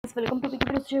guys, welcome to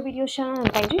Wikipedia video channel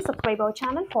and kindly subscribe our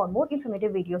channel for more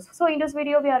informative videos. So in this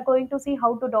video we are going to see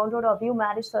how to download or view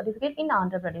marriage certificate in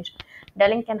Andhra Pradesh. The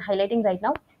link I'm highlighting right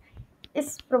now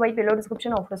is provided below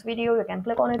description of this video. You can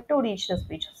click on it to reach this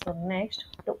page. So next,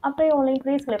 to apply online,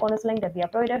 please click on this link that we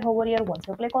have provided over here. Once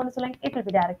you click on this link, it will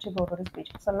be directly go to this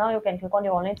page. So now you can click on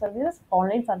your online services.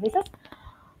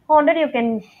 On that you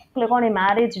can click on a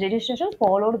marriage registration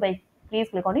followed by please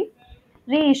click on the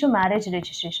reissue marriage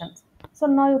registrations. So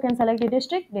now you can select the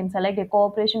district, then select the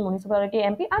corporation, municipality,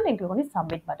 MP, and then click on the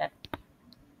submit button.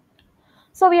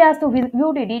 So we have to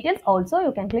view the details. Also,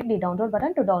 you can click the download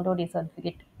button to download the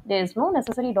certificate. There is no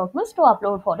necessary documents to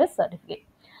upload for this certificate.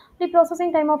 The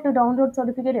processing time of the download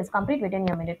certificate is complete within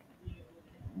a minute.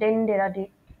 Then there are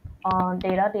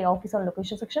the office and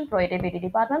location section provided by the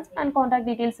departments and contact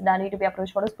details that need to be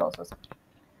approached for this process.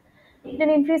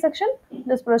 Then in fee section,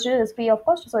 this procedure is free of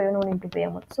cost, so you no need to pay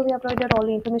amount. So we have provided all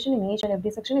the information in each and every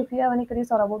section. If you have any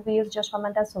queries or about videos, just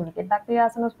comment us so we get back to you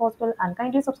as soon as possible. And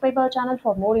kindly subscribe our channel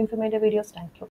for more informative videos. Thank you.